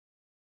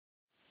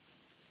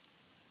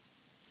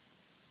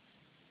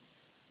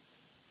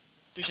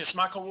This is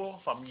Marco Wu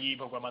from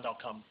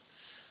eeprogrammer.com.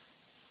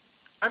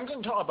 I'm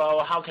going to talk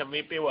about how can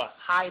we build a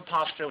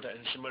high-pass filter in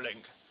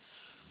Simulink.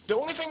 The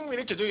only thing we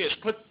need to do is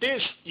put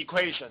this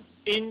equation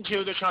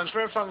into the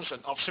transfer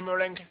function of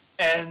Simulink,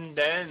 and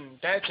then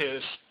that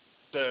is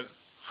the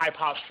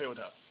high-pass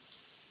filter.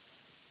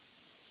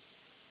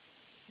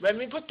 When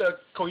we put the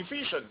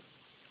coefficient,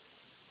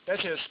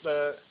 that is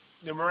the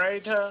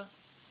numerator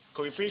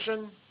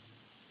coefficient,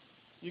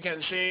 you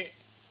can see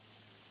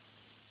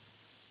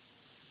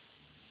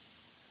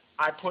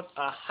I put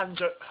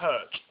 100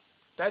 Hertz.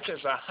 That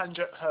is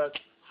 100 Hertz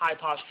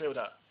high-pass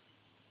filter.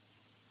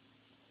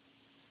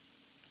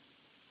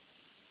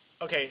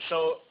 Okay,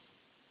 so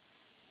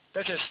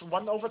that is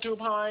 1 over 2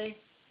 pi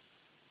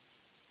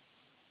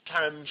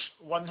times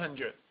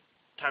 100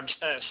 times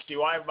s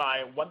divided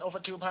by 1 over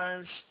 2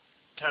 pi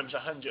times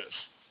 100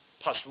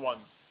 plus 1.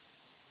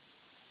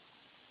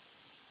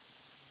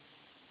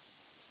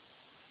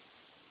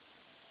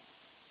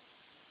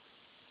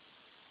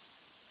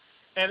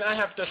 And I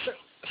have the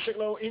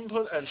signal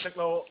input and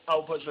signal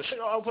output. The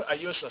signal output, I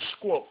use a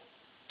scope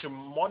to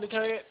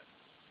monitor it.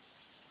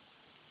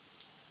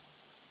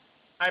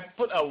 I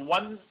put a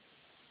 1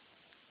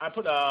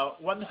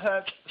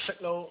 Hertz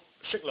signal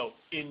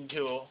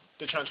into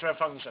the transfer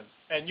function,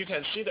 and you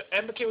can see the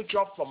amplitude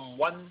drop from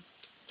 1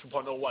 to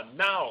 0.01.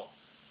 Now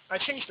I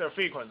change the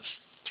frequency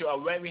to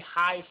a very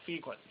high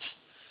frequency.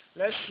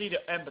 Let's see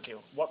the amplitude.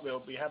 What will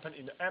be happen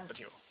in the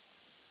amplitude?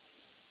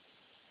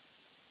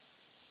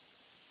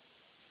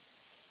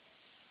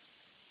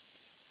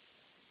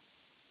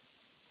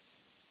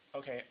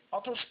 Okay,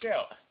 auto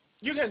scale.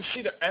 You can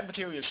see the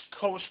amplitude is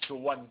close to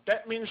 1.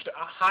 That means that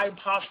a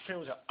high-pass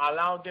filter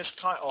allows this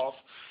kind of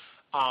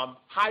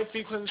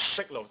high-frequency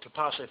signal to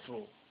pass it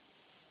through.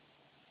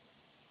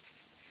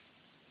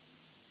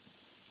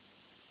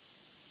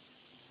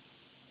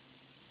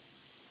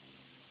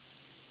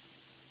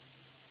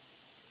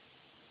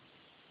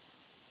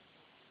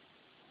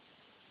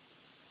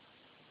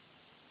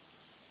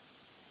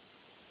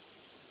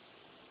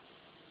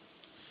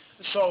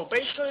 So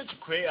basically, to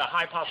create a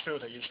high-pass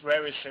filter is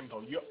very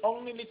simple. You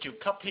only need to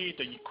copy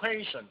the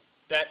equation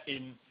that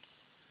in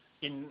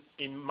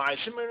my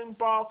Simulink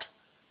block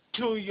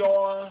to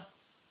your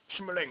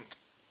Simulink.